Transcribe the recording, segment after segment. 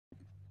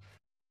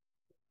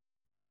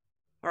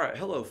All right,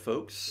 hello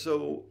folks.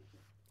 So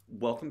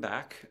welcome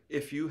back.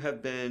 If you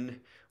have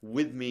been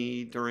with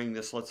me during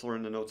this Let's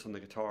Learn the Notes on the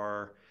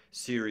Guitar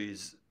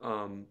series,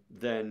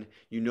 then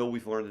you know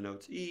we've learned the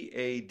notes E,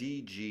 A,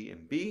 D, G,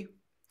 and B.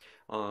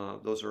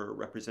 Those are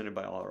represented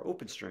by all our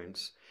open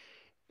strings.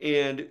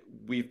 And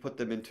we've put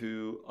them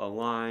into a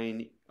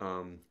line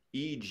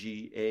E,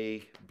 G,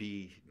 A,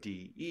 B,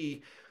 D,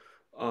 E.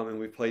 And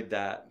we played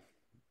that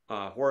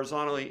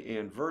horizontally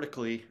and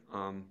vertically,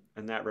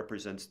 and that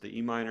represents the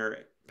E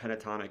minor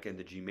pentatonic and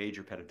the G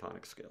major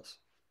pentatonic scales.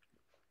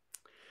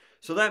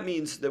 So that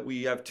means that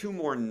we have two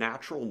more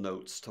natural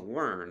notes to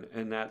learn,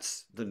 and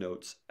that's the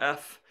notes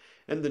F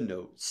and the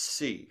note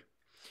C.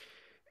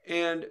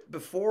 And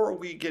before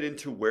we get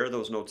into where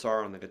those notes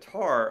are on the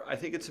guitar, I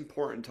think it's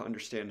important to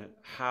understand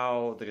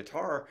how the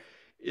guitar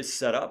is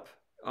set up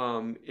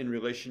in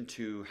relation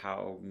to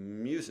how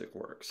music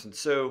works. And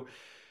so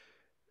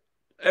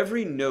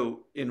every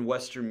note in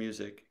Western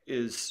music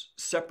is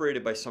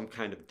separated by some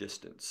kind of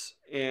distance.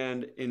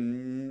 And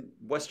in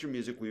Western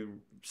music, we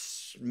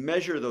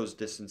measure those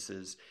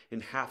distances in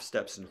half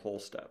steps and whole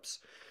steps.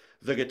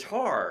 The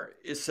guitar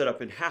is set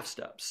up in half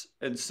steps.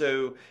 And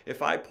so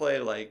if I play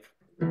like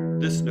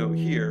this note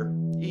here,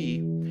 E,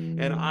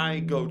 and I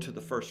go to the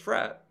first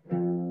fret,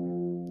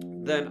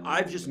 then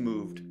I've just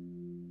moved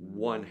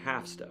one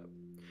half step.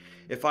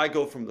 If I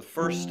go from the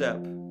first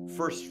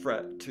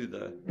fret to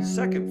the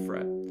second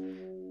fret,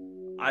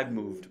 I've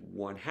moved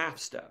one half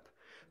step.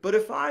 But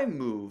if I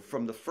move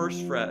from the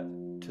first fret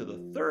to the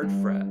third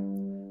fret,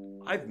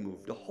 I've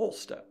moved a whole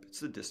step. It's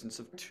the distance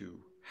of two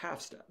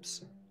half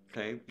steps,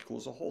 okay,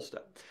 equals a whole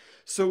step.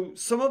 So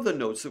some of the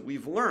notes that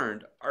we've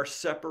learned are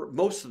separate,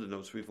 most of the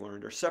notes we've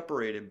learned are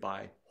separated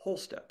by whole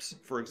steps.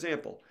 For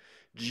example,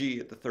 G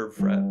at the third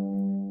fret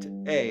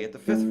to A at the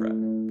fifth fret,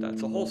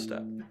 that's a whole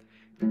step.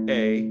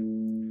 A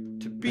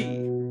to B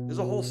is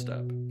a whole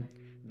step.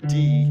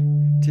 D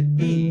to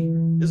E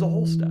is a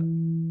whole step.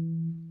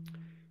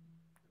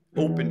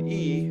 Open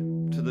E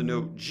to the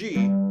note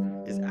G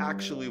is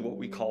actually what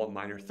we call a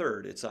minor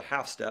third. It's a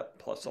half step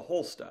plus a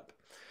whole step.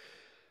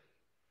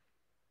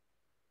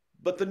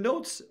 But the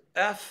notes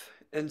F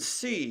and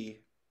C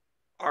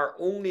are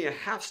only a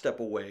half step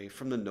away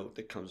from the note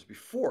that comes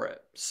before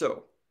it.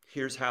 So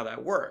here's how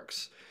that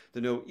works. The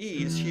note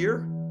E is here.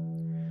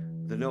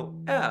 The note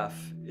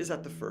F is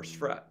at the first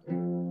fret.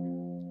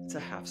 It's a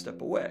half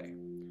step away.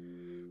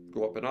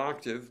 Go up an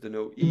octave, the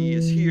note E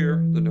is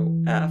here. The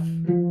note F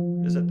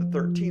is at the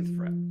 13th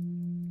fret.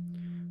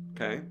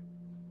 Okay?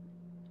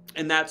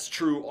 And that's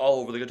true all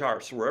over the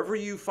guitar. So wherever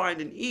you find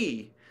an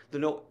E, the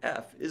note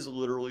F is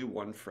literally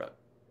one fret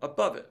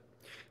above it.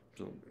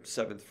 So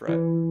 7th fret,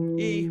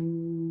 E.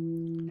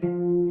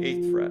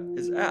 8th fret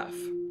is F.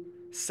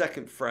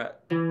 2nd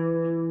fret,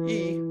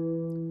 E.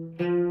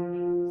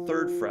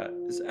 3rd fret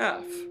is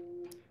F.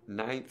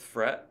 9th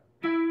fret,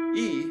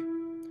 E.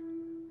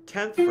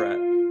 10th fret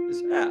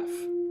is F.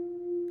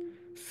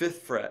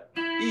 5th fret,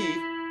 E.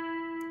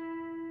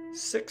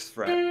 6th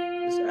fret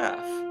is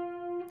F.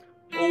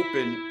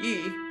 Open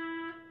E.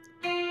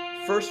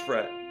 1st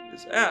fret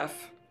is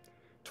F.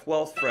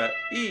 12th fret,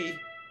 E.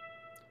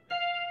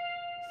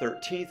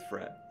 13th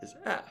fret is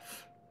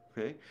F.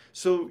 Okay?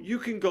 So you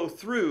can go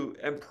through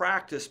and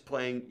practice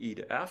playing E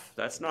to F.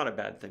 That's not a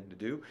bad thing to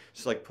do.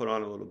 Just like put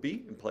on a little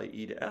beat and play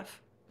E to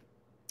F.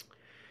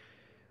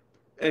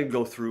 And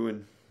go through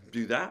and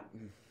do that.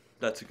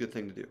 That's a good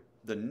thing to do.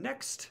 The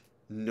next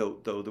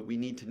note, though, that we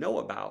need to know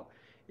about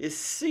is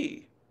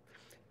C.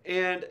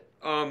 And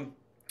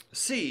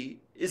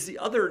C is the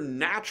other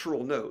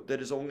natural note that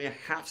is only a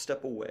half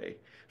step away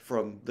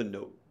from the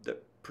note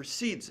that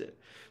precedes it.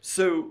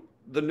 So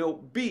the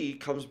note B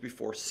comes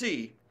before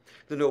C.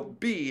 The note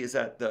B is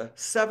at the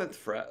 7th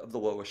fret of the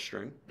lowest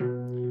string.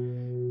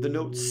 The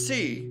note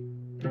C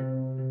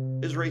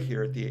is right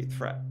here at the 8th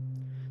fret.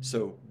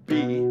 So B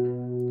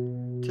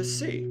to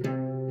C.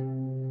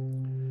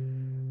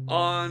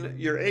 On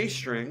your A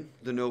string,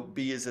 the note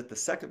B is at the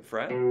 2nd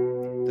fret.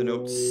 The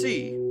note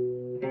C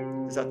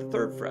is at the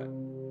 3rd fret.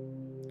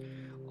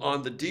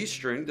 On the D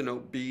string, the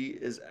note B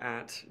is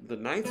at the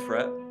 9th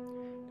fret,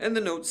 and the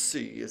note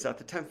C is at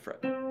the 10th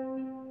fret.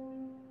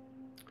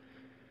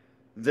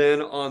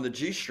 Then on the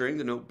G string,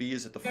 the note B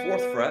is at the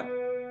 4th fret,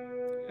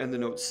 and the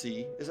note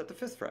C is at the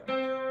 5th fret.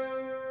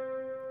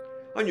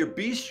 On your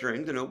B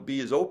string, the note B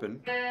is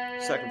open,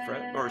 2nd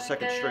fret, or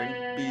 2nd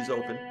string, B is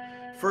open,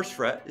 1st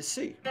fret is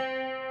C.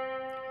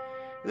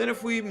 And then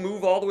if we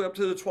move all the way up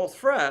to the 12th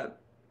fret,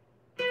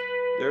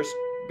 there's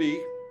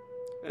B,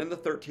 and the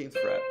 13th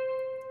fret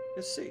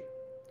is C.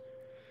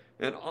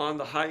 And on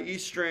the high E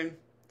string,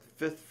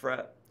 5th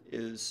fret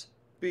is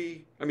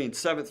B,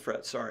 7th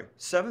fret, sorry.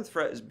 7th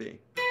fret is B.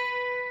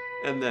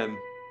 And then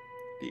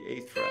the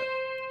 8th fret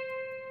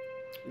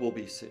will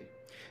be C.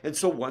 And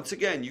so once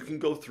again, you can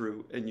go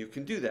through and you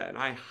can do that, and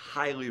I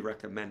highly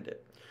recommend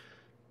it.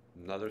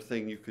 Another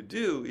thing you could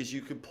do is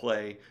you could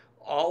play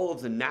all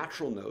of the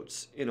natural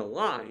notes in a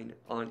line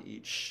on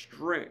each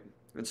string.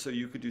 And so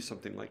you could do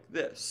something like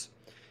this.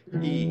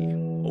 E,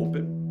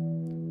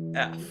 open,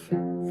 F,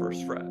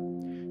 1st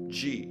fret.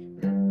 G,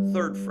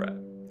 3rd fret,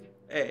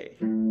 A,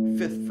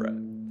 5th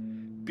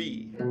fret,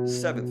 B,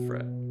 7th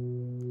fret,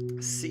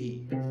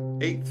 C,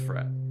 8th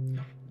fret,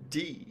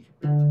 D,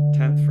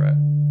 10th fret,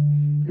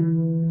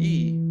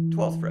 E,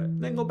 12th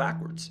fret, then go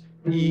backwards.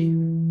 E,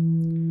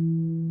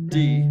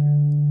 D,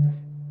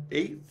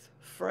 8th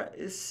fret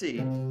is C,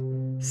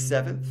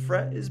 7th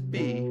fret is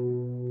B,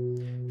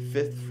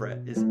 5th fret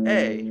is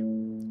A,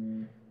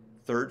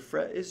 3rd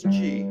fret is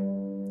G,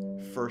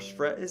 1st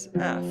fret is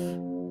F,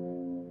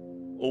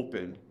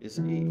 open is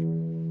E.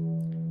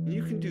 And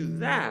you can do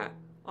that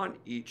on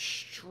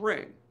each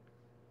string.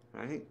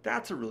 I think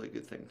that's a really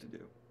good thing to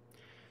do.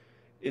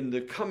 In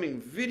the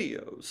coming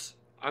videos,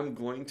 I'm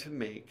going to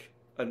make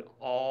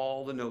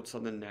all the notes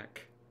on the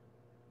neck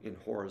in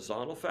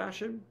horizontal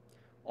fashion,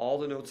 all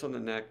the notes on the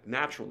neck,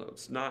 natural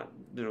notes, not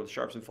the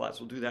sharps and flats.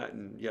 We'll do that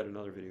in yet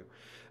another video.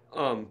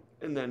 And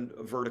then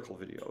a vertical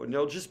video, and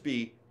they'll just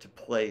be to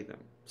play them.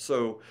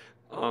 So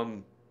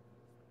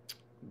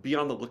be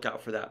on the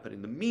lookout for that. But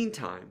in the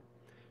meantime,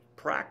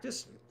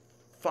 practice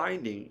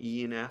finding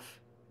E and F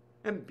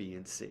and B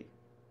and C.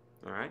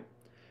 All right?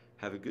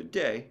 Have a good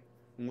day,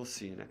 and we'll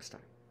see you next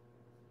time.